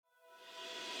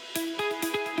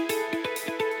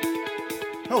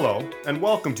Hello, and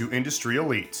welcome to Industry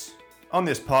Elites. On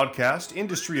this podcast,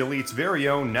 Industry Elites' very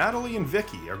own Natalie and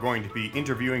Vicky are going to be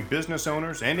interviewing business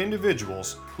owners and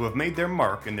individuals who have made their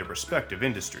mark in their respective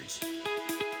industries.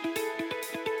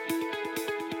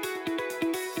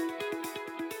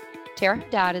 Tara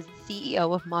Haddad is the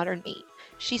CEO of Modern Meat.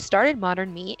 She started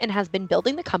Modern Meat and has been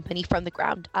building the company from the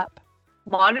ground up.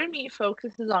 Modern Meat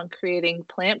focuses on creating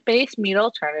plant-based meat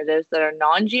alternatives that are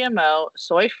non-GMO,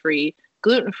 soy-free,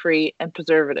 gluten-free, and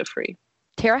preservative-free.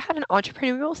 Tara had an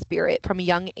entrepreneurial spirit from a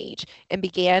young age and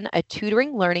began a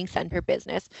tutoring learning center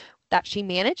business that she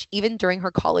managed even during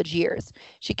her college years.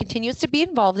 She continues to be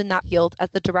involved in that field as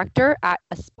the director at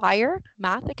Aspire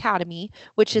Math Academy,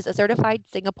 which is a certified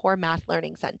Singapore math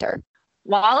learning center.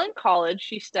 While in college,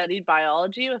 she studied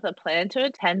biology with a plan to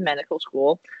attend medical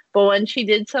school, but when she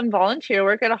did some volunteer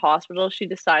work at a hospital, she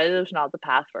decided it was not the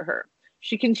path for her.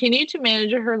 She continued to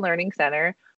manage her learning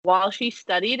center while she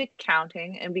studied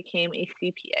accounting and became a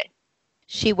CPA.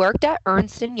 She worked at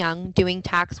Ernst & Young doing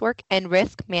tax work and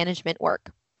risk management work.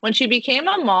 When she became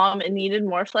a mom and needed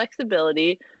more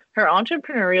flexibility, her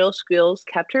entrepreneurial skills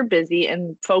kept her busy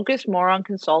and focused more on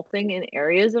consulting in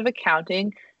areas of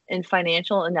accounting and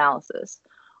financial analysis.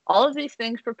 All of these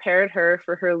things prepared her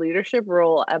for her leadership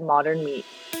role at Modern Meat.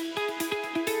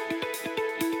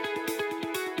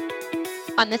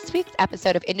 On this week's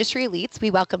episode of Industry Elites,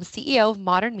 we welcome CEO of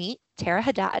Modern Meat, Tara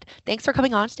Haddad. Thanks for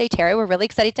coming on today, Tara. We're really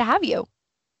excited to have you.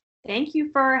 Thank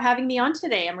you for having me on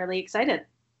today. I'm really excited.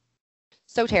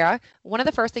 So Tara, one of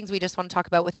the first things we just want to talk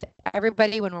about with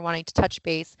everybody when we're wanting to touch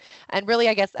base, and really,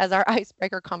 I guess, as our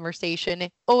icebreaker conversation,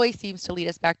 it always seems to lead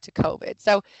us back to COVID.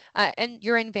 So, and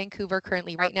you're in Vancouver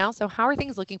currently right now. So how are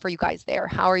things looking for you guys there?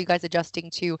 How are you guys adjusting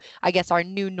to, I guess, our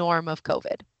new norm of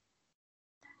COVID?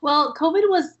 Well, COVID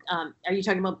was, are you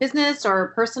talking about business or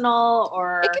personal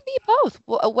or? It could be both.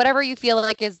 Whatever you feel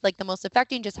like is like the most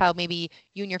affecting, just how maybe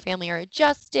you and your family are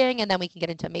adjusting, and then we can get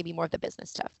into maybe more of the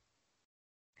business stuff.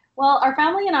 Well, our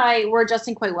family and I were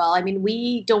adjusting quite well. I mean,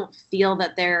 we don't feel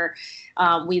that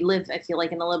we live, I feel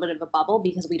like, in a little bit of a bubble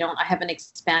because I haven't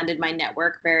expanded my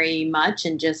network very much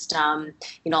and just,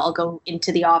 I'll go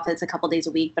into the office a couple days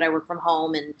a week, but I work from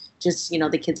home and just,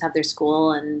 the kids have their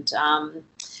school and,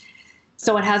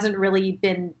 so it hasn't really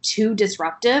been too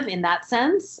disruptive in that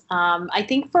sense. I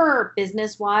think for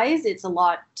business-wise, it's a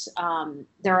lot.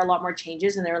 There are a lot more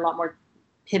changes and there are a lot more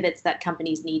pivots that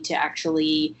companies need to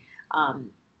actually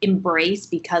embrace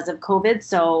because of COVID.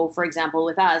 So, for example,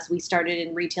 with us, we started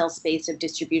in retail space of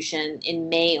distribution in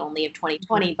May only of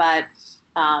 2020. But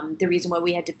the reason why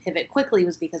we had to pivot quickly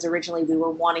was because originally we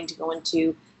were wanting to go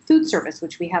into food service,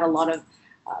 which we had a lot of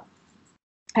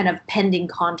kind of pending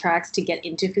contracts to get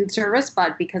into food service,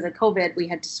 but because of COVID, we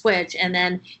had to switch. And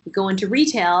then you go into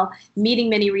retail, meeting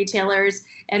many retailers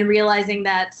and realizing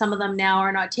that some of them now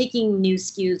are not taking new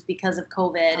SKUs because of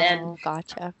COVID. Oh,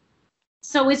 gotcha.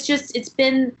 So it's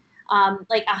been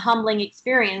like a humbling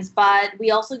experience, but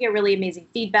we also get really amazing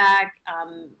feedback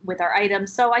with our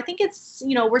items. So I think it's,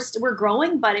 we're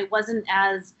growing, but it wasn't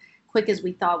as quick as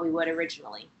we thought we would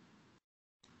originally.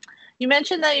 You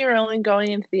mentioned that you're only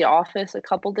going into the office a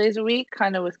couple days a week,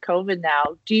 kind of with COVID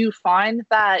now. Do you find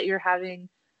that you're having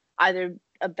either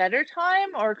a better time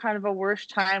or kind of a worse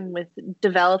time with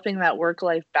developing that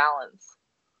work-life balance?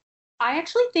 I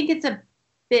actually think it's a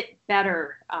bit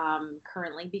better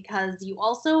currently because you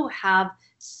also have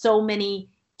so many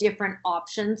different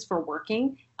options for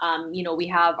working. We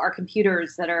have our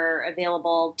computers that are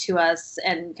available to us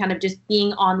and kind of just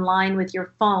being online with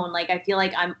your phone. Like I feel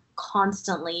like I'm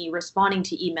constantly responding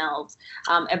to emails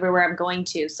everywhere I'm going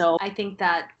to. So I think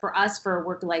that for us, for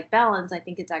work-life balance, I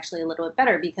think it's actually a little bit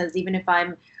better because even if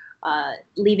I'm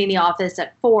leaving the office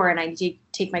at 4 and I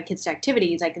take my kids to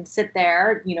activities, I can sit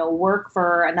there, work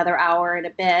for another hour and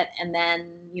a bit and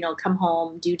then, come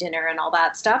home, do dinner and all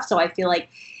that stuff. So I feel like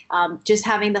just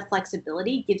having the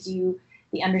flexibility gives you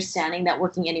the understanding that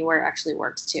working anywhere actually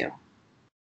works too.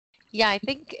 Yeah, I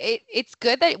think it's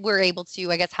good that we're able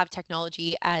to, I guess, have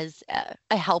technology as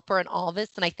a helper in all of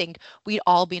this. And I think we'd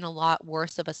all be in a lot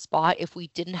worse of a spot if we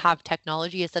didn't have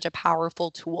technology as such a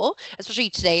powerful tool, especially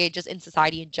today, just in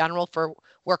society in general for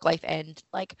work life and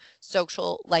like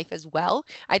social life as well.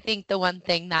 I think the one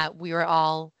thing that we were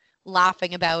all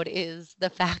laughing about is the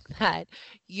fact that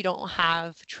you don't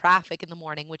have traffic in the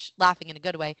morning, which laughing in a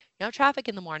good way, traffic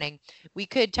in the morning. We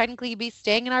could technically be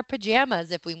staying in our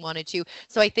pajamas if we wanted to.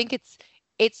 So I think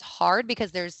it's hard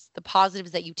because there's the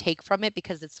positives that you take from it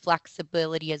because it's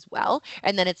flexibility as well.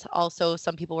 And then it's also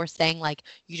some people were saying like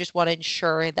you just want to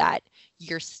ensure that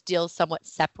you're still somewhat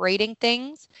separating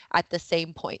things at the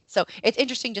same point. So it's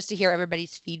interesting just to hear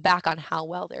everybody's feedback on how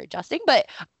well they're adjusting. But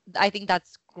I think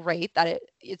that's great that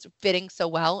it's fitting so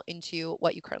well into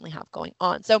what you currently have going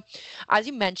on. So as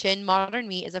you mentioned, Modern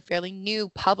Meat is a fairly new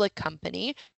public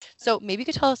company. So maybe you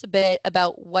could tell us a bit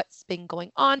about what's been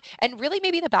going on and really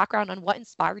maybe the background on what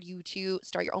inspired you to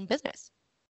start your own business.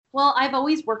 Well, I've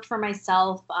always worked for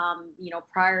myself,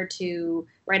 prior to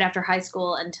right after high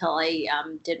school until I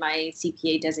did my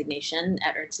CPA designation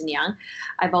at Ernst & Young.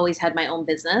 I've always had my own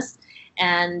business.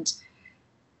 And,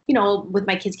 with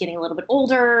my kids getting a little bit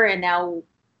older, and now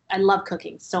I love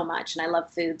cooking so much and I love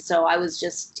food. So I was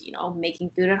just,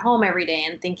 making food at home every day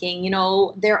and thinking,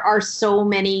 there are so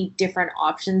many different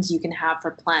options you can have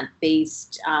for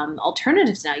plant-based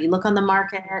alternatives now. You look on the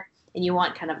market and you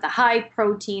want kind of the high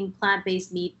protein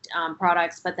plant-based meat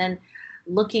products, but then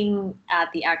looking at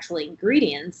the actual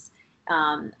ingredients,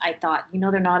 I thought,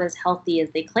 they're not as healthy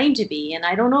as they claim to be. And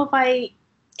I don't know if I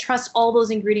trust all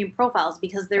those ingredient profiles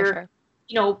because they're,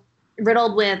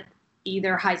 riddled with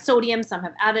either high sodium, some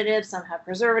have additives, some have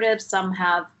preservatives, some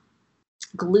have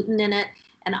gluten in it.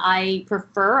 And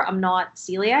I'm not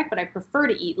celiac, but I prefer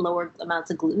to eat lower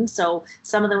amounts of gluten. So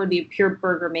some of them would be a pure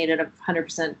burger made out of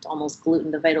 100% almost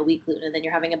gluten, the Vital Wheat gluten, and then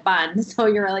you're having a bun. So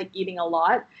you're like eating a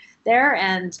lot there.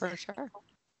 And for sure,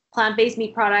 plant-based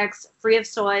meat products, free of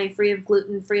soy, free of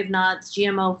gluten, free of nuts,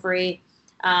 GMO free.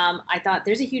 I thought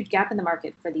there's a huge gap in the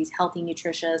market for these healthy,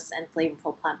 nutritious, and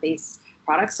flavorful plant-based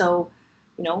products. So,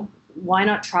 why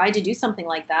not try to do something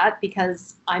like that?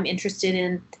 Because I'm interested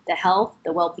in the health,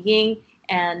 the well-being,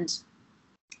 and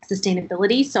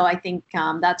sustainability. So I think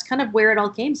that's kind of where it all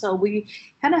came. So we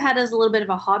kind of had as a little bit of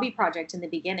a hobby project in the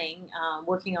beginning,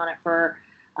 working on it for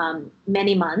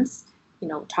many months,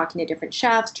 talking to different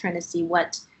chefs, trying to see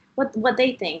what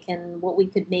they think and what we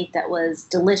could make that was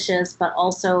delicious, but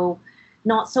also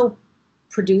not so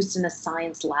produced in a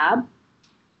science lab.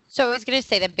 So I was going to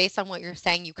say that based on what you're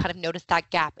saying, you kind of noticed that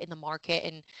gap in the market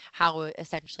and how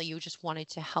essentially you just wanted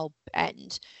to help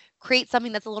and create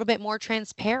something that's a little bit more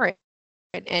transparent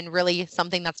and really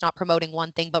something that's not promoting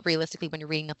one thing, but realistically, when you're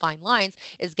reading the fine lines,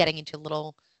 is getting into a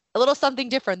little something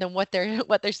different than what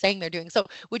they're saying they're doing. So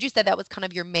would you say that was kind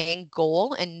of your main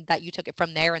goal and that you took it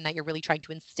from there and that you're really trying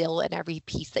to instill in every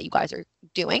piece that you guys are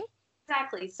doing?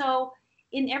 Exactly. So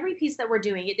in every piece that we're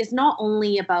doing, it is not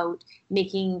only about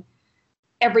making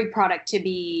every product to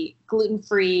be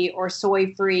gluten-free or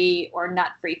soy-free or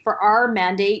nut-free. For our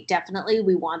mandate, definitely,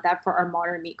 we want that for our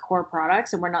Modern Meat core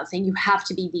products. And we're not saying you have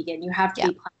to be vegan, you have to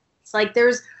be plant-based. Like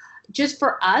there's, just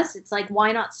for us, it's like,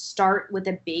 why not start with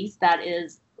a base that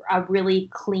is a really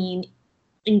clean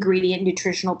ingredient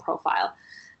nutritional profile?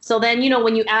 So then,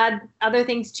 when you add other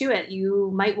things to it,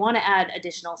 you might want to add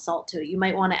additional salt to it. You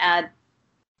might want to add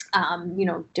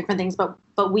different things, but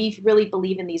we really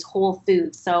believe in these whole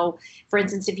foods. So for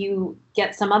instance, if you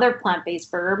get some other plant-based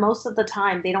burger, most of the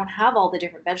time they don't have all the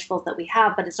different vegetables that we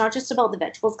have, but it's not just about the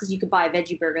vegetables, because you could buy a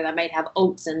veggie burger that might have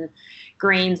oats and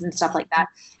grains and stuff like that.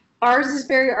 Ours is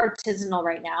very artisanal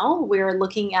right now. We're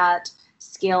looking at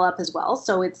scale up as well.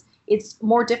 So it's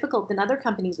more difficult than other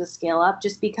companies with scale up,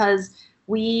 just because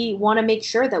we want to make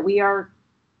sure that we are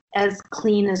as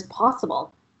clean as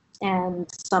possible. And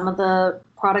some of the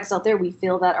products out there we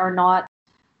feel that are not,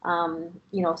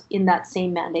 in that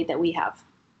same mandate that we have.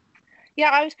 Yeah,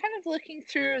 I was kind of looking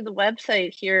through the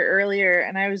website here earlier,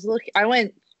 and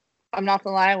I'm not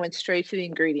gonna lie, I went straight to the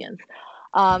ingredients.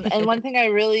 And one thing I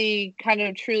really kind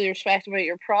of truly respect about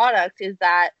your product is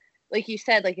that, like you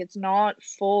said, like it's not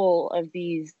full of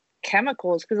these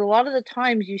chemicals, because a lot of the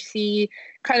times you see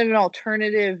kind of an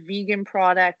alternative vegan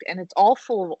product and it's all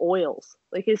full of oils.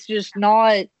 Like it's just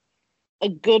not a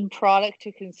good product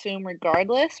to consume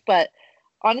regardless. But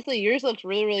honestly, yours looks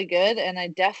really, really good, and I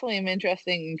definitely am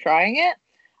interested in trying it.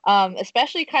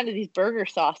 Especially kind of these burger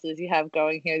sauces you have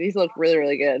going here. These look really,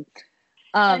 really good.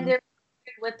 And they're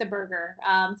good with the burger.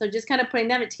 So just kind of putting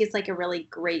them, it tastes like a really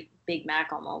great Big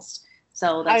Mac almost.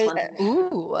 So that's one thing.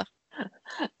 Ooh.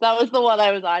 That was the one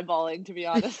I was eyeballing, to be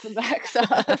honest, the Mac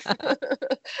sauce.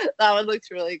 That one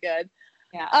looks really good.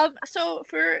 Yeah. So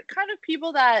for kind of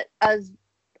people that, as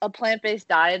a plant-based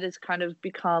diet has kind of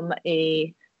become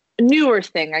a newer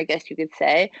thing, I guess you could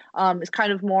say, it's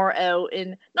kind of more out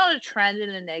in, not a trend in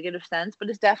a negative sense, but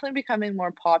it's definitely becoming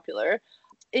more popular.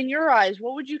 In your eyes,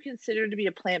 what would you consider to be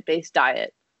a plant-based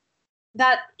diet?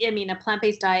 A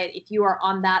plant-based diet, if you are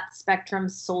on that spectrum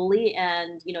solely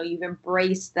and, you've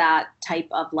embraced that type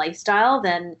of lifestyle,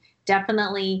 then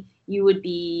definitely you would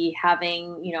be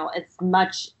having, as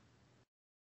much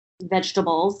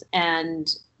vegetables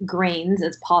and grains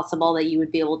as possible that you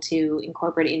would be able to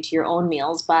incorporate into your own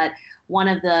meals. But one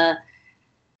of the,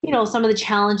 some of the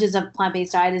challenges of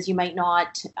plant-based diet is you might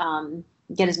not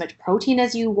get as much protein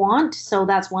as you want. So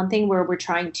that's one thing where we're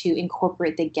trying to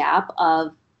incorporate the gap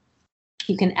of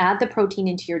you can add the protein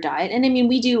into your diet. And I mean,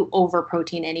 we do over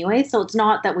protein anyway. So it's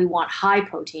not that we want high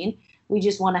protein. We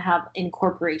just want to have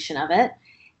incorporation of it.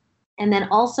 And then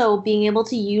also being able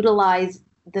to utilize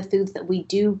the foods that we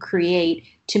do create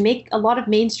to make a lot of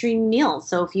mainstream meals.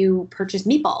 So if you purchase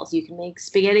meatballs, you can make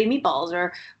spaghetti meatballs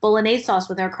or bolognese sauce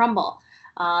with our crumble,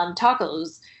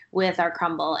 tacos with our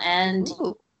crumble. And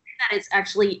that it's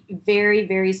actually very,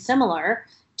 very similar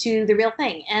to the real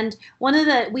thing. And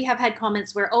we have had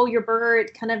comments where, oh, your burger,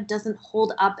 it kind of doesn't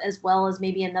hold up as well as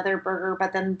maybe another burger.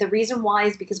 But then the reason why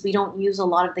is because we don't use a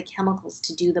lot of the chemicals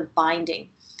to do the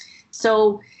binding.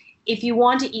 So if you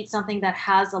want to eat something that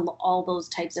has all those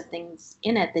types of things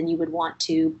in it, then you would want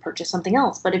to purchase something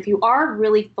else. But if you are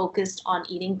really focused on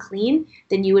eating clean,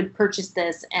 then you would purchase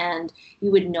this and you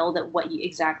would know that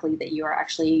that you are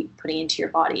actually putting into your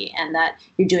body and that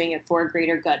you're doing it for a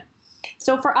greater good.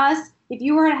 So for us, if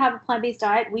you were to have a plant-based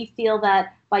diet, we feel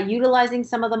that by utilizing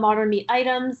some of the modern meat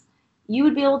items, you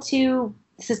would be able to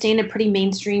sustain a pretty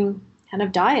mainstream kind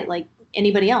of diet like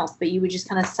anybody else, but you would just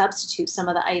kind of substitute some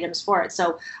of the items for it.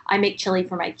 So I make chili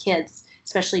for my kids,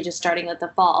 especially just starting with the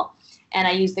fall, and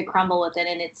I use the crumble with it,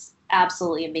 and it's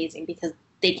absolutely amazing because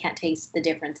they can't taste the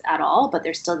difference at all, but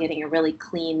they're still getting a really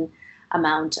clean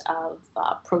amount of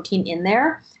protein in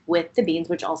there with the beans,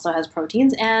 which also has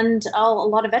proteins, and a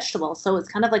lot of vegetables. So it's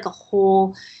kind of like a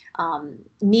whole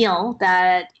meal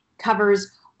that covers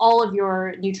all of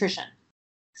your nutrition.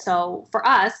 So for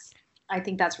us, I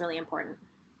think that's really important.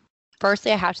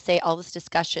 Firstly, I have to say all this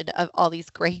discussion of all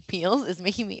these great meals is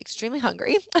making me extremely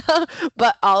hungry,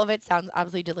 but all of it sounds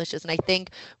absolutely delicious. And I think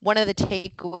one of the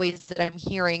takeaways that I'm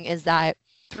hearing is that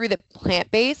through the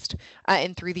plant-based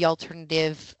and through the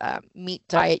alternative meat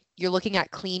diet, you're looking at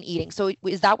clean eating. So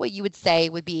is that what you would say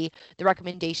would be the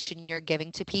recommendation you're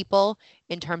giving to people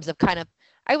in terms of kind of,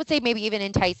 I would say maybe even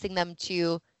enticing them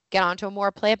to get onto a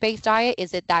more plant-based diet?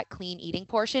 Is it that clean eating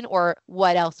portion, or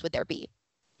what else would there be?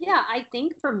 Yeah, I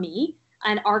think for me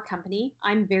and our company,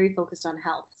 I'm very focused on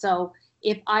health. So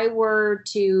if I were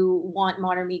to want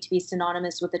modern meat to be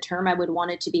synonymous with the term, I would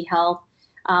want it to be health.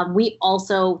 We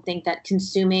also think that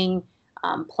consuming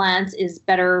plants is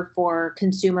better for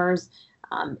consumers.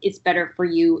 It's better for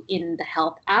you in the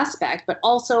health aspect, but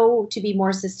also to be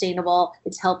more sustainable,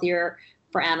 it's healthier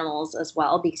for animals as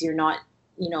well because you're not,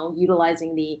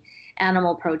 utilizing the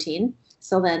animal protein.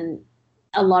 So then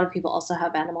a lot of people also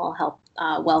have animal health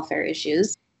welfare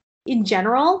issues. In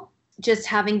general, just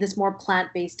having this more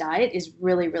plant-based diet is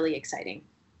really, really exciting.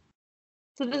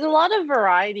 So there's a lot of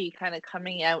variety kind of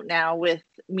coming out now with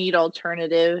meat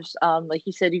alternatives. Like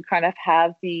you said, you kind of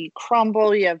have the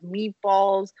crumble, you have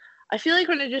meatballs. I feel like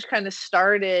when it just kind of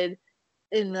started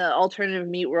in the alternative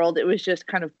meat world, it was just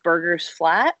kind of burgers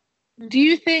flat. Do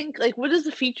you think, what does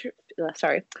the future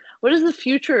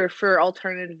for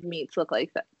alternative meats look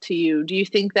like to you? Do you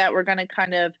think that we're going to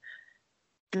kind of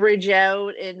bridge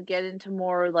out and get into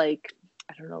more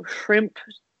shrimp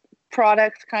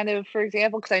products kind of, for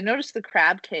example? Because I noticed the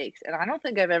crab cakes, and I don't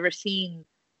think I've ever seen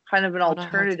kind of an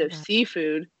alternative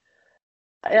seafood.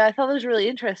 I thought it was really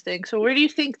interesting. So where do you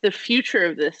think the future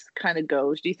of this kind of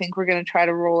goes? Do you think we're going to try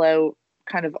to roll out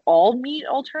kind of all meat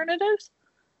alternatives?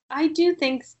 I do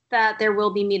think that there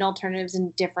will be meat alternatives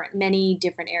in many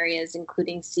different areas,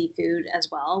 including seafood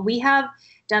as well. We have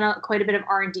done quite a bit of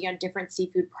R&D on different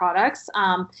seafood products.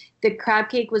 The crab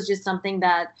cake was just something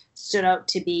that stood out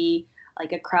to be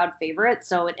like a crowd favorite,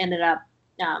 so it ended up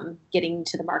getting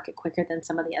to the market quicker than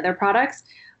some of the other products.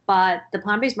 But the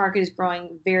plant-based market is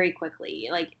growing very quickly.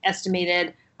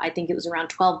 Estimated, I think it was around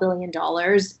 $12 billion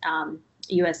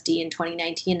USD in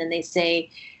 2019, and they say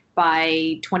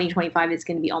by 2025 it's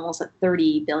going to be almost at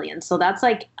 30 billion. So that's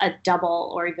like a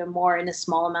double or even more in a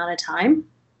small amount of time.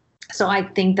 So I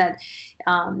think that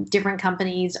different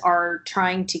companies are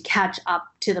trying to catch up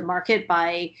to the market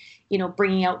by,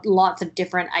 bringing out lots of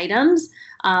different items.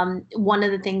 One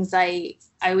of the things I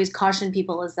always caution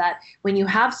people is that when you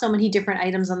have so many different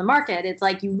items on the market, it's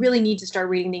like you really need to start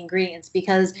reading the ingredients,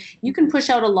 because you can push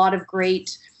out a lot of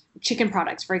great chicken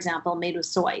products, for example, made with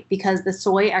soy, because the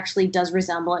soy actually does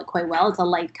resemble it quite well. It's a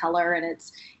light color and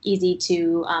it's easy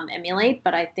to emulate.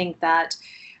 But I think that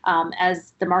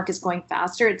as the market's going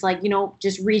faster, it's like,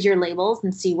 just read your labels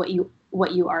and see what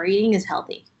you are eating is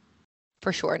healthy.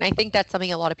 For sure. And I think that's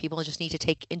something a lot of people just need to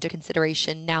take into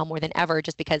consideration now more than ever,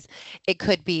 just because it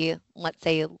could be let's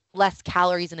say, less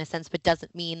calories in a sense, but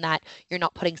doesn't mean that you're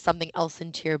not putting something else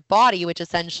into your body, which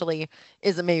essentially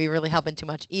isn't maybe really helping too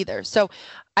much either. So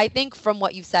I think from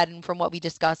what you've said and from what we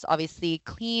discussed, obviously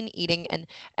clean eating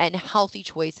and healthy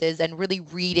choices and really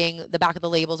reading the back of the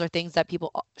labels are things that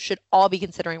people should all be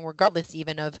considering, regardless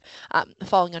even of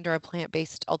falling under a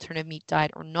plant-based alternative meat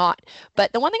diet or not.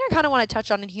 But the one thing I kind of want to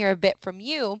touch on and hear a bit from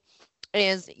you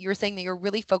is you're saying that you're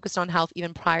really focused on health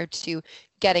even prior to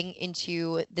getting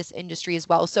into this industry as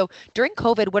well. So during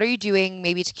COVID, what are you doing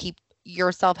maybe to keep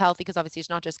yourself healthy? Because obviously it's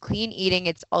not just clean eating,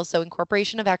 it's also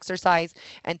incorporation of exercise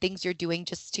and things you're doing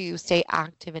just to stay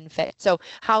active and fit. So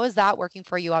how is that working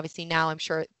for you? Obviously now I'm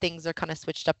sure things are kind of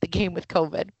switched up the game with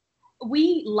COVID.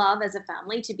 We love as a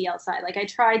family to be outside. Like I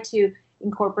try to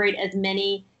incorporate as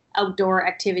many outdoor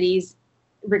activities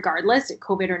regardless,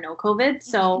 COVID or no COVID.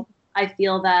 So I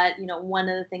feel that, one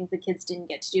of the things the kids didn't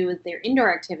get to do is their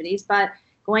indoor activities, but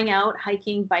going out,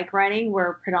 hiking, bike riding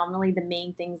were predominantly the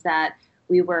main things that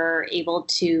we were able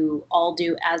to all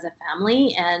do as a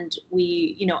family. And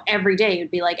we, every day it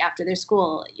would be like after their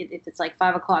school, if it's like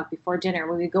 5:00 before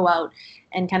dinner, we would go out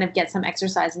and kind of get some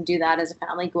exercise and do that as a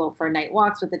family, go out for night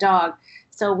walks with the dog.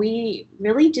 So we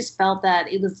really just felt that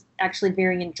it was actually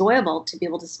very enjoyable to be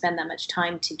able to spend that much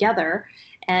time together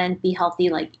and be healthy,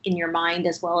 like in your mind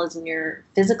as well as in your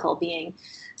physical being.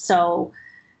 So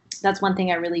that's one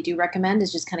thing I really do recommend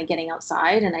is just kind of getting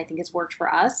outside. And I think it's worked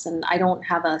for us. And I don't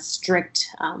have a strict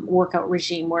workout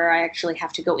regime where I actually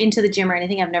have to go into the gym or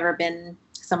anything. I've never been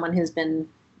someone who's been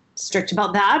strict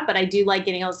about that, but I do like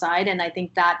getting outside. And I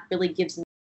think that really gives me,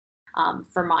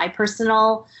 for my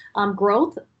personal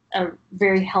growth, a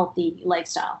very healthy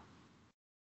lifestyle.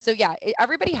 So yeah,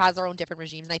 everybody has their own different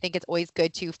regimes, and I think it's always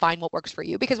good to find what works for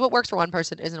you, because what works for one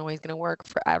person isn't always going to work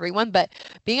for everyone. But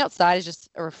being outside is just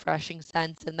a refreshing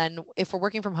sense. And then if we're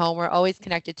working from home, we're always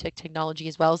connected to technology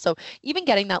as well. So even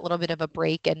getting that little bit of a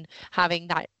break and having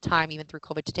that time, even through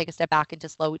COVID, to take a step back and to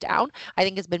slow down, I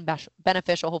think has been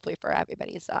beneficial, hopefully, for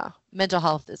everybody's mental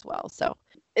health as well. So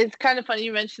it's kind of funny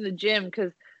you mentioned the gym,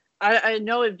 because I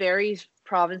know it varies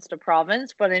province to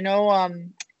province, but I know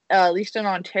at least in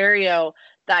Ontario,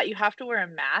 that you have to wear a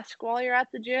mask while you're at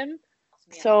the gym.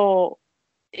 Yeah. So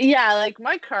yeah, like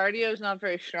my cardio is not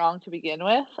very strong to begin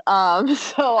with.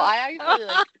 So I actually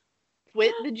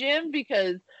quit the gym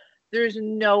because there's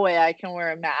no way I can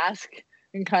wear a mask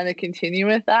and kind of continue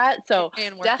with that. So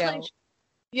definitely,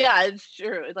 yeah, it's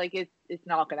true. Like it's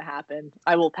not going to happen.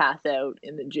 I will pass out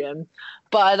in the gym,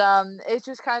 but it's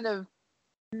just kind of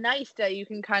nice that you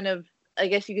can kind of, I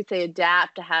guess you could say,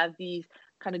 adapt to have these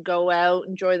kind of go out,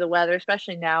 enjoy the weather,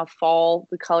 especially now, fall,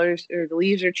 the colors or the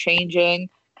leaves are changing,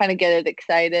 kind of get it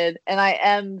excited. And I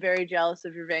am very jealous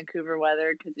of your Vancouver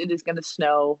weather because it is going to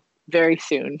snow very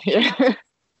soon here.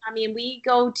 I mean, we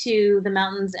go to the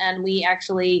mountains and we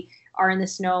actually are in the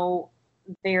snow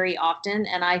very often.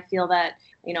 And I feel that,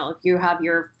 if you have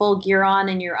your full gear on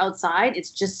and you're outside,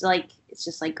 it's just like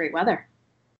great weather.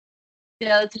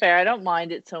 Yeah, that's fair. I don't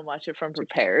mind it so much if I'm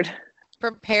prepared.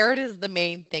 Prepared is the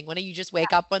main thing. When you just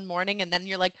wake up one morning and then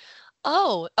you're like,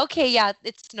 oh, okay, yeah,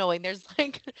 it's snowing. There's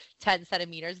like 10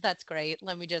 centimeters. That's great.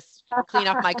 Let me just clean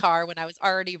up my car when I was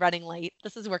already running late.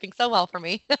 This is working so well for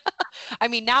me. I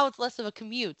mean, now it's less of a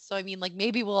commute. So, I mean, like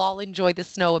maybe we'll all enjoy the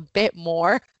snow a bit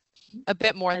more than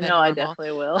normal. I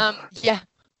definitely will. Yeah.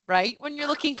 Right? When you're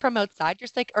looking from outside, you're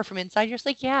just like, or from inside, you're just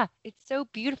like, yeah, it's so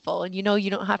beautiful. And you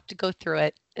don't have to go through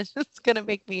it. It's just going to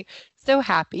make me so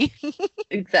happy.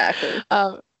 Exactly.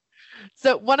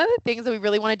 So one of the things that we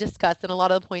really want to discuss, and a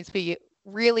lot of the points we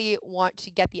really want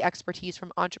to get the expertise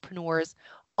from entrepreneurs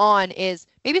on, is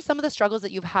maybe some of the struggles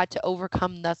that you've had to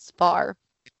overcome thus far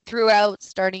throughout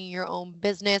starting your own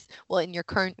business, in your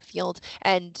current field,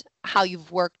 and how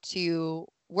you've worked through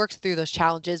those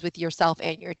challenges with yourself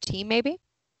and your team, maybe?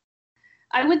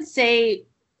 I would say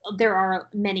there are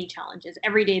many challenges.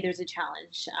 Every day there's a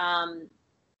challenge.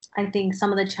 I think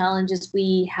some of the challenges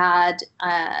we had,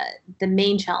 the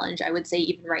main challenge, I would say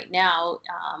even right now,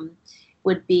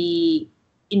 would be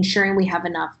ensuring we have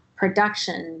enough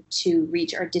production to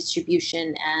reach our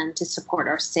distribution and to support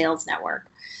our sales network.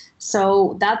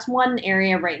 So that's one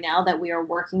area right now that we are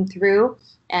working through.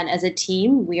 And as a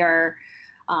team, we are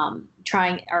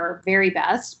trying our very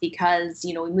best because,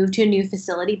 we moved to a new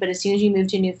facility, but as soon as you move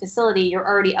to a new facility, you're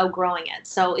already outgrowing it.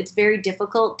 So it's very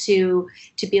difficult to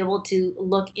be able to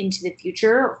look into the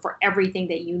future for everything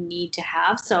that you need to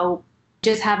have. So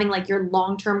just having like your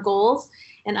long-term goals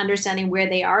and understanding where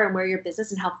they are and where your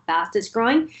business and how fast it's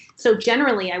growing. So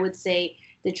generally, I would say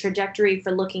the trajectory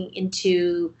for looking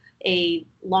into a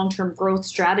long-term growth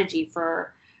strategy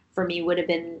for me would have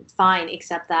been fine,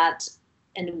 except that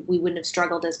and we wouldn't have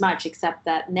struggled as much, except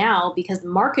that now, because the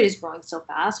market is growing so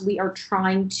fast, we are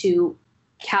trying to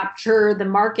capture the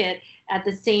market at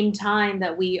the same time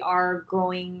that we are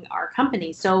growing our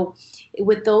company. So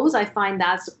with those, I find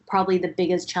that's probably the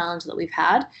biggest challenge that we've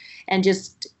had. And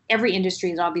just every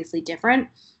industry is obviously different,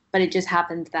 but it just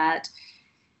happens that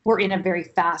we're in a very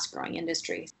fast growing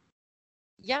industry.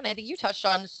 Yeah, and I think you touched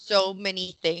on so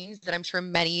many things that I'm sure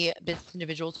many business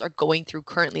individuals are going through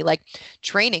currently, like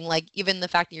training, like even the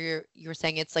fact that you're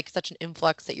saying it's like such an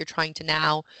influx that you're trying to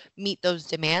now meet those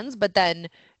demands. But then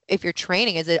if you're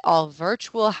training, is it all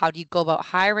virtual? How do you go about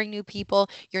hiring new people?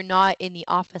 You're not in the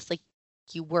office like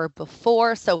you were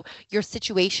before. So your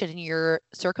situation and your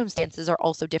circumstances are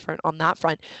also different on that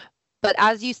front. But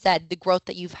as you said, the growth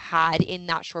that you've had in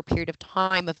that short period of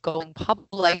time of going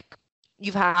public,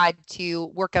 you've had to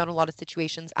work out a lot of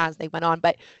situations as they went on.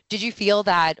 But did you feel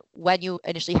that when you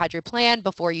initially had your plan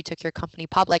before you took your company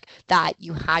public, that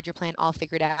you had your plan all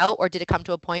figured out? Or did it come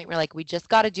to a point where like, we just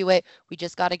got to do it, we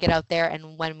just got to get out there,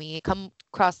 and when we come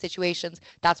across situations,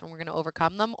 that's when we're going to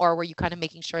overcome them? Or were you kind of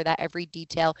making sure that every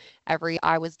detail, every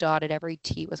I was dotted, every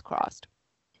T was crossed?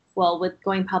 Well, with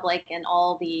going public and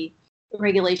all the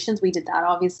regulations, we did that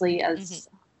obviously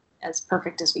as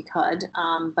perfect as we could.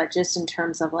 But just in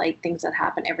terms of like things that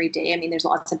happen every day, I mean, there's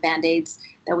lots of Band-Aids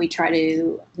that we try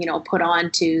to, put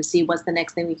on to see what's the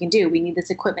next thing we can do. We need this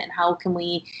equipment. How can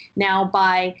we now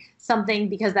buy something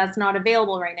because that's not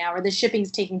available right now, or the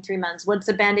shipping's taking 3 months? What's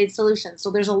the Band-Aid solution?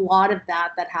 So there's a lot of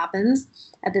that happens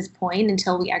at this point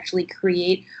until we actually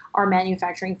create our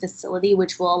manufacturing facility,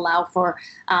 which will allow for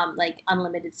like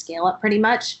unlimited scale up pretty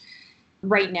much.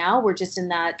 Right now, we're just in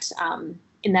that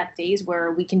phase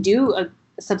where we can do a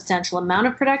substantial amount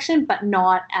of production, but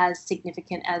not as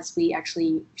significant as we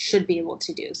actually should be able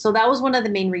to do. So that was one of the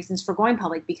main reasons for going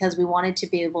public, because we wanted to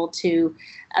be able to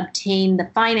obtain the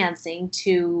financing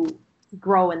to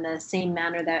grow in the same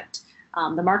manner that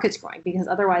the market's growing, because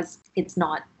otherwise it's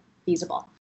not feasible.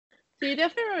 So you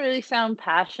definitely really sound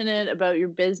passionate about your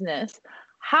business.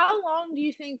 How long do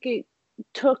you think it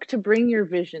took to bring your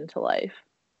vision to life?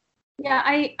 Yeah,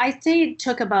 I say it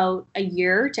took about a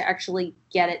year to actually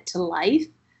get it to life.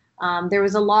 There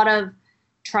was a lot of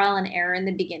trial and error in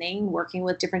the beginning, working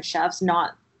with different chefs,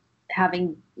 not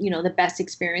having, the best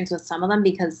experience with some of them,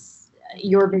 because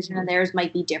your vision and theirs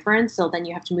might be different. So then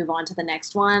you have to move on to the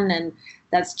next one. And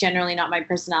that's generally not my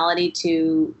personality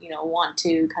to, want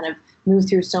to kind of move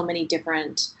through so many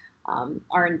different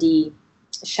R&D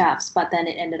chefs. But then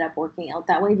it ended up working out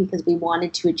that way because we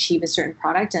wanted to achieve a certain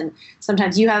product. And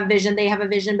sometimes you have a vision, they have a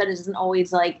vision, but it doesn't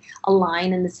always like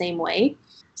align in the same way.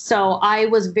 So I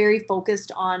was very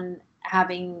focused on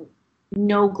having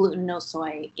no gluten, no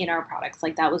soy in our products.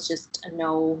 Like that was just a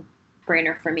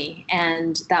no-brainer for me.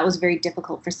 And that was very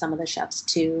difficult for some of the chefs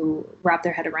to wrap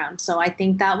their head around. So I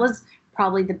think that was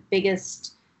probably the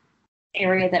biggest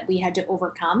area that we had to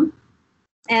overcome.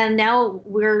 And now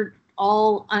we're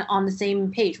all on the same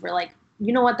page. We're like,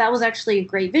 you know what, that was actually a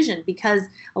great vision, because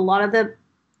a lot of the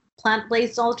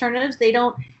plant-based alternatives, they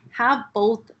don't have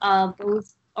both of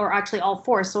those, or actually all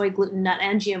four, soy, gluten, nut,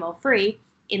 and GMO free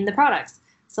in the products.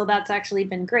 So that's actually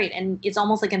been great. And it's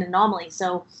almost like an anomaly.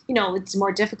 So, it's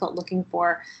more difficult looking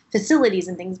for facilities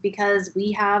and things because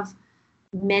we have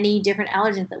many different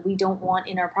allergens that we don't want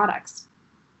in our products.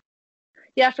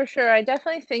 Yeah, for sure. I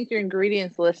definitely think your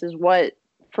ingredients list is what,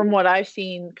 from what I've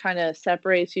seen, kind of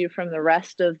separates you from the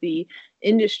rest of the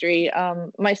industry.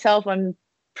 Myself, I'm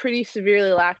pretty severely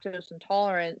lactose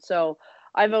intolerant, so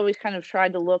I've always kind of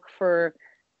tried to look for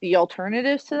the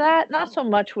alternatives to that. Not so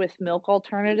much with milk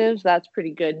alternatives, that's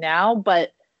pretty good now,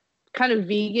 but kind of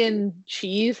vegan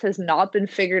cheese has not been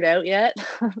figured out yet.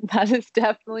 That is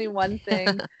definitely one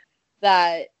thing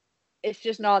that it's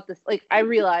just not this, like, I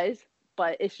realize,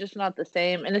 but it's just not the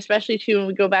same. And especially too, when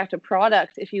we go back to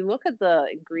products, if you look at the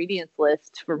ingredients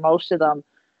list for most of them,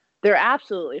 they're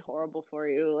absolutely horrible for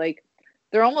you. Like,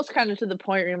 they're almost kind of to the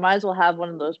point where you might as well have one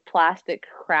of those plastic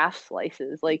craft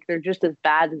slices. Like, they're just as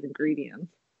bad as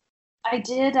ingredients. I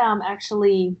did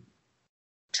actually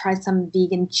try some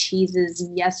vegan cheeses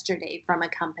yesterday from a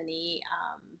company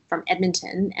from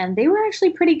Edmonton, and they were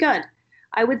actually pretty good.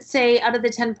 I would say out of the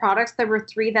 10 products, there were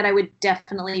 3 that I would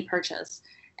definitely purchase.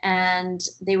 And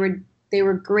they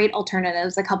were great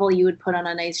alternatives. A couple you would put on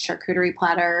a nice charcuterie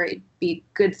platter. It'd be a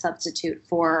good substitute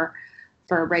for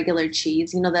regular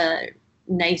cheese. The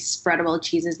nice spreadable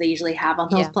cheeses they usually have on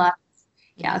those platters.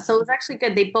 Yeah, so it was actually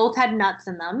good. They both had nuts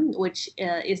in them, which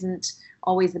isn't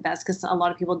always the best because a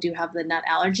lot of people do have the nut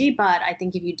allergy. But I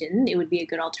think if you didn't, it would be a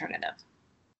good alternative.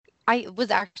 I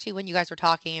was actually, when you guys were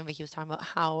talking and Vicky was talking about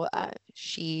how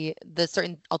the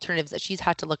certain alternatives that she's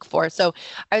had to look for. So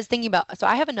I was thinking about, so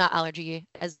I have a nut allergy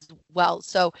as well.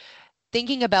 So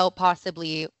thinking about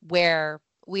possibly where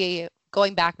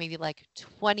going back maybe like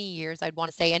 20 years, I'd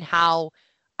want to say, and how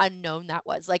unknown that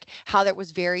was, like how there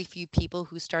was very few people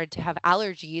who started to have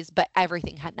allergies, but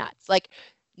everything had nuts. Like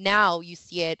now you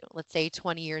see it, let's say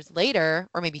 20 years later,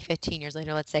 or maybe 15 years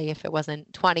later, let's say if it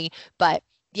wasn't 20, but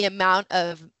the amount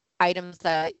of items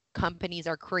that companies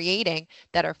are creating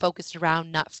that are focused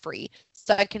around nut free.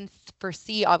 So I can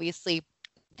foresee obviously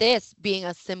this being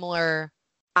a similar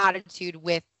attitude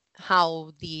with how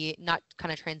the nut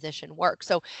kind of transition works.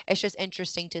 So it's just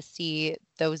interesting to see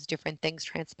those different things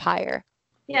transpire.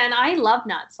 Yeah, and I love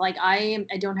nuts. Like I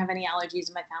don't have any allergies,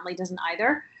 and my family doesn't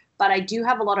either. But I do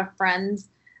have a lot of friends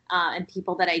and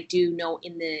people that I do know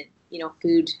in the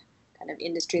food kind of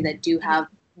industry that do have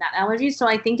nut allergies. So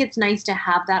I think it's nice to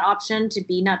have that option to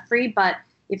be nut free. But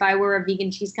if I were a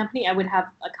vegan cheese company, I would have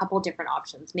a couple different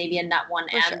options, maybe a nut one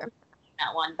and a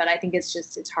nut one. But I think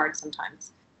it's hard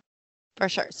sometimes. For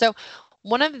sure. So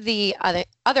one of the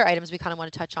other items we kind of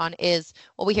want to touch on is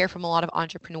what we hear from a lot of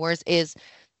entrepreneurs is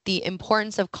the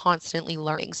importance of constantly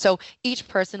learning. So each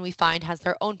person we find has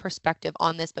their own perspective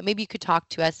on this, but maybe you could talk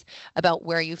to us about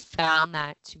where you found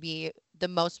that to be the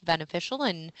most beneficial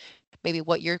and maybe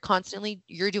what you're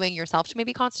doing yourself to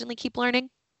maybe constantly keep learning.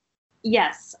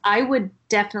 Yes, I would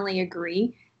definitely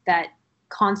agree that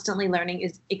constantly learning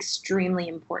is extremely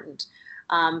important.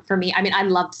 For me, I mean, I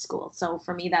loved school. So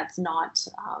for me, that's not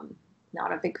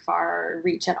a big far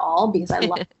reach at all because I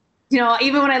love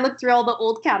even when I look through all the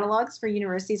old catalogs for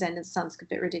universities, and it sounds a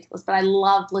bit ridiculous, but I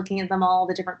loved looking at them all,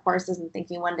 the different courses, and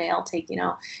thinking one day I'll take,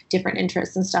 different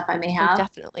interests and stuff I may have. Oh,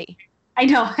 definitely. I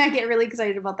know, I get really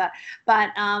excited about that. But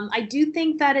I do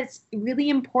think that it's really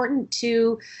important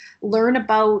to learn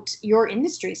about your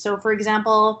industry. So, for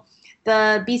example,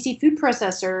 the BC Food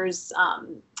Processors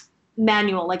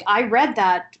manual, like I read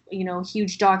that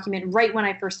huge document right when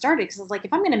I first started, because I was like,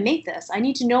 if I'm going to make this, I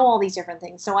need to know all these different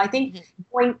things. So I think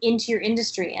going into your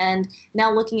industry and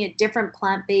now looking at different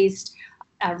plant-based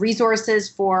resources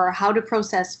for how to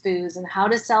process foods and how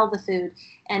to sell the food,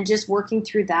 and just working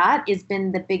through that has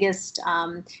been the biggest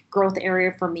growth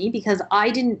area for me, because I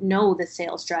didn't know the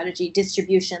sales strategy,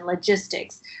 distribution,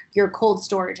 logistics, your cold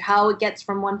storage, how it gets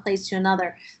from one place to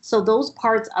another. So those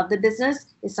parts of the business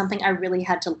is something I really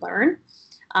had to learn.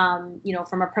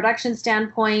 From a production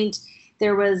standpoint,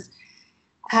 there was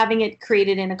having it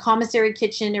created in a commissary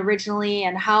kitchen originally,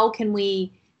 and how can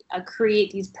we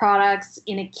create these products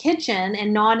in a kitchen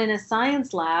and not in a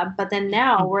science lab. But then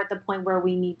now we're at the point where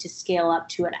we need to scale up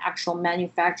to an actual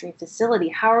manufacturing facility.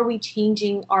 How are we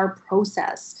changing our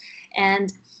process?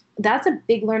 And that's a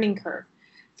big learning curve.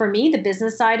 For me, the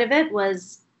business side of it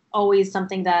was always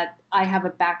something that I have a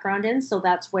background in. So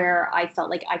that's where I felt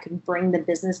like I could bring the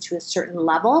business to a certain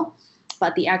level.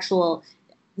 But the actual,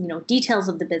 details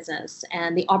of the business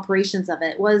and the operations of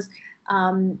it was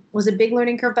a big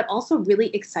learning curve, but also really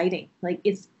exciting. Like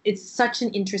it's such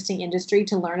an interesting industry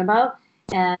to learn about,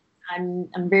 and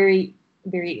I'm very,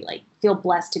 very feel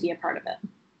blessed to be a part of it.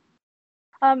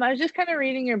 I was just kind of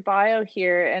reading your bio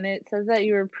here, and it says that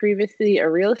you were previously a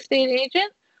real estate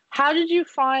agent. How did you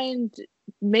find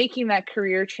making that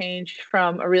career change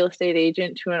from a real estate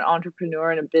agent to an entrepreneur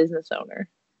and a business owner?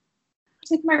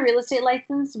 I took my real estate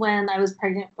license when I was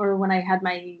pregnant, or when I had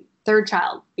my third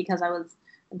child, because I was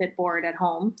a bit bored at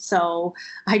home. So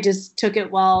I just took it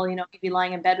while, he'd be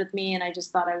lying in bed with me, and I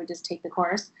just thought I would just take the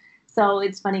course. So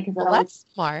it's funny because that's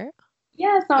smart.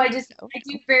 Yeah, so I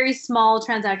do very small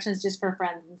transactions just for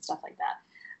friends and stuff like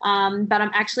that. But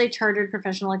I'm actually a chartered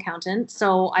professional accountant.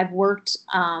 So I've worked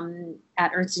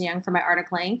at Ernst & Young for my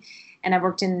articling, and I've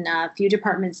worked in a few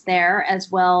departments there,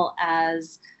 as well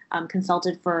as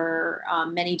consulted for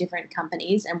many different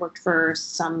companies, and worked for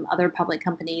some other public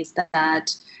companies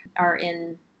that are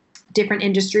in different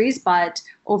industries. But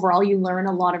overall, you learn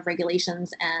a lot of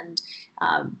regulations and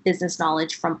business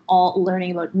knowledge from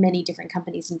learning about many different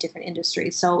companies in different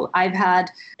industries. So I've had,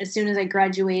 as soon as I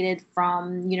graduated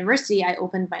from university, I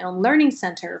opened my own learning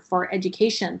center for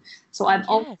education. So I'm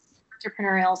always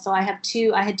entrepreneurial. So I had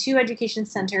two education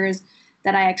centers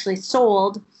that I actually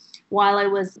sold while I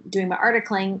was doing my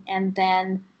articling, and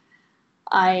then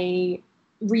I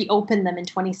reopened them in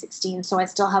 2016. So I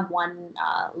still have one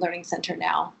learning center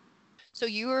now. So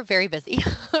you were very busy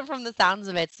from the sounds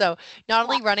of it. So not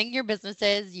only running your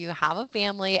businesses, you have a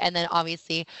family, and then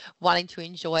obviously wanting to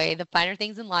enjoy the finer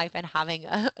things in life and having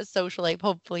a social life,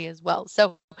 hopefully, as well.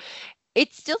 So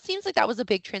it still seems like that was a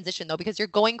big transition, though, because you're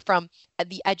going from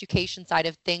the education side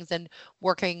of things and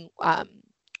working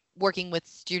working with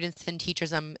students and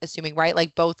teachers, I'm assuming, right?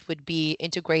 Like both would be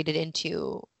integrated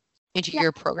into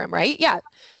your program, right? Yeah.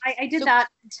 I did that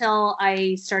until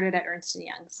I started at Ernst &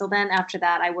 Young. So then after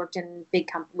that, I worked in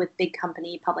with big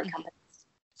company, public companies.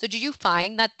 So did you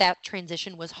find that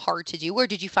transition was hard to do, or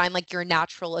did you find like your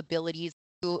natural abilities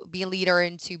to be a leader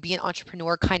and to be an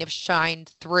entrepreneur kind of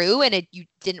shined through, and you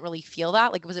didn't really feel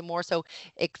that? Like, was it more so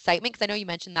excitement? Because I know you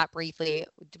mentioned that briefly.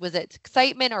 Was it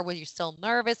excitement, or were you still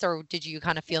nervous, or did you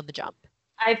kind of feel the jump?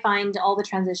 I find all the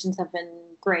transitions have been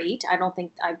great. I don't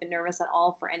think I've been nervous at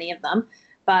all for any of them,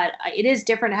 but it is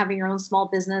different having your own small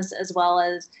business as well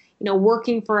as,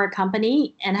 working for a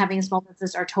company and having a small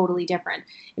business are totally different.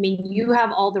 I mean, you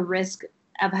have all the risk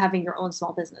of having your own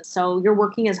small business. So you're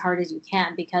working as hard as you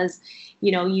can because,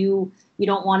 you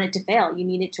don't want it to fail. You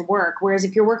need it to work. Whereas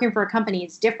if you're working for a company,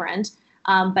 it's different.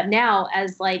 But now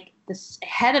as like the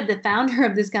head of the founder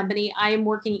of this company, I am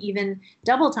working even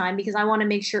double time because I want to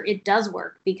make sure it does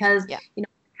work because, I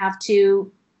have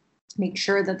to make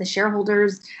sure that the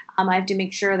shareholders, I have to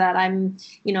make sure that I'm,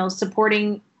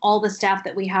 supporting all the staff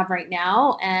that we have right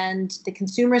now and the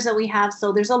consumers that we have.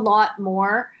 So there's a lot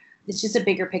more. It's just a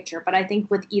bigger picture. But I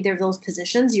think with either of those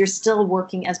positions, you're still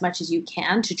working as much as you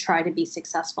can to try to be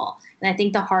successful. And I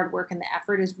think the hard work and the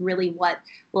effort is really what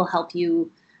will help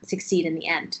you succeed in the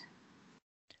end.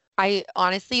 I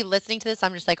honestly, listening to this,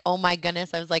 I'm just like, oh my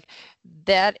goodness. I was like,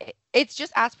 that it's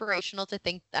just aspirational to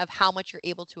think of how much you're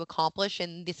able to accomplish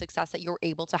and the success that you're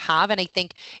able to have. And I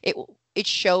think it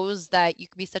shows that you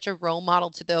can be such a role model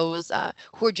to those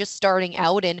who are just starting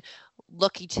out and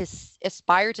looking to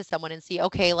aspire to someone and see,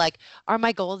 okay, like, are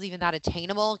my goals even that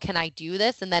attainable? Can I do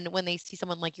this? And then when they see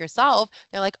someone like yourself,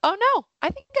 they're like, oh no, I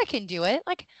think I can do it.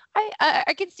 Like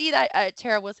I can see that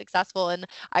Tara was successful, and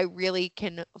I really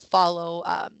can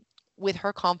follow with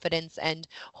her confidence and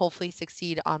hopefully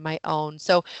succeed on my own.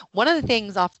 So one of the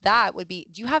things off that would be,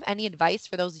 do you have any advice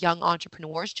for those young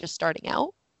entrepreneurs just starting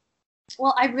out?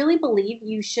 Well, I really believe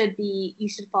you should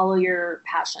follow your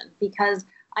passion, because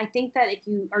I think that if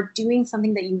you are doing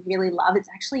something that you really love, it's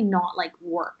actually not like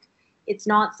work. It's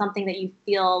not something that you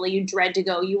feel you dread to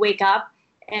go. You wake up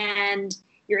and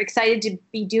you're excited to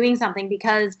be doing something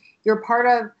because you're part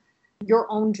of your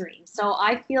own dream. So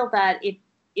I feel that if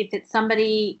it's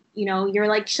somebody, you're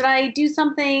like, should I do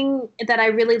something that I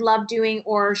really love doing,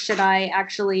 or should I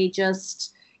actually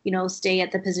just, stay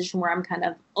at the position where I'm kind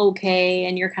of okay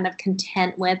and you're kind of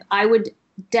content with? I would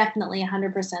definitely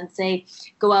 100% say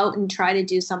go out and try to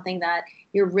do something that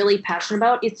you're really passionate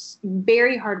about. It's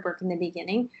very hard work in the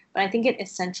beginning, but I think it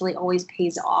essentially always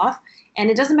pays off.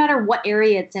 And it doesn't matter what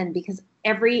area it's in, because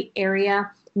every area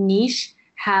niche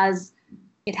has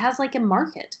like a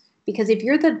market. Because if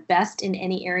you're the best in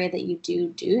any area that you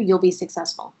do, you'll be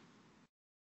successful.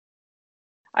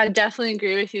 I definitely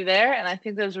agree with you there. And I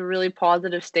think that was a really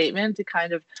positive statement to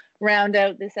kind of round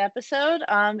out this episode.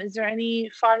 Is there any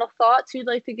final thoughts you'd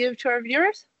like to give to our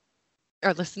viewers?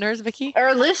 Our listeners, Vicky?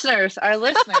 Our listeners.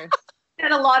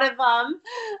 Had a lot of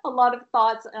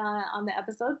thoughts on the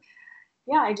episode.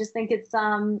 Yeah, I just think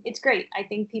it's great. I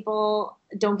think people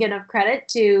don't give enough credit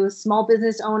to small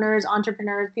business owners,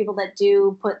 entrepreneurs, people that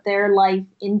do put their life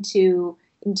into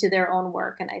their own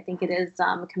work. And I think it is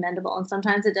commendable. And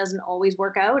sometimes it doesn't always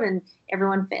work out and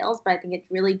everyone fails, but I think it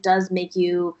really does make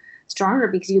you stronger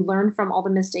because you learn from all the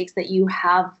mistakes that you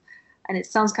have. And it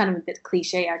sounds kind of a bit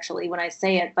cliche actually when I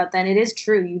say it, but then it is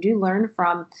true. You do learn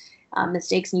from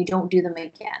mistakes and you don't do them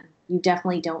again. You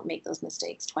definitely don't make those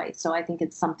mistakes twice. So I think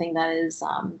it's something that is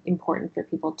important for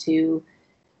people to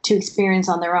experience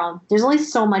on their own. There's only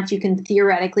so much you can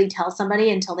theoretically tell somebody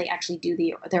until they actually do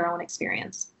their own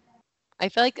experience. I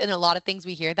feel like in a lot of things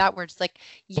we hear that we're just like,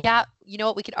 yeah, you know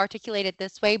what, we can articulate it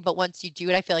this way, but once you do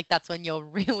it, I feel like that's when you'll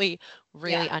really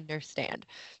understand.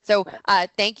 So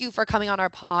thank you for coming on our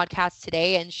podcast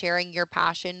today and sharing your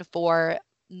passion for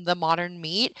the modern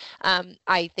meat.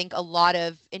 I think a lot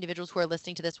of individuals who are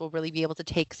listening to this will really be able to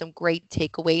take some great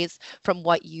takeaways from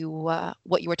what you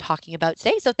were talking about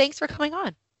today. So thanks for coming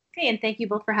on. Okay, and thank you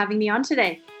both for having me on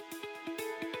today.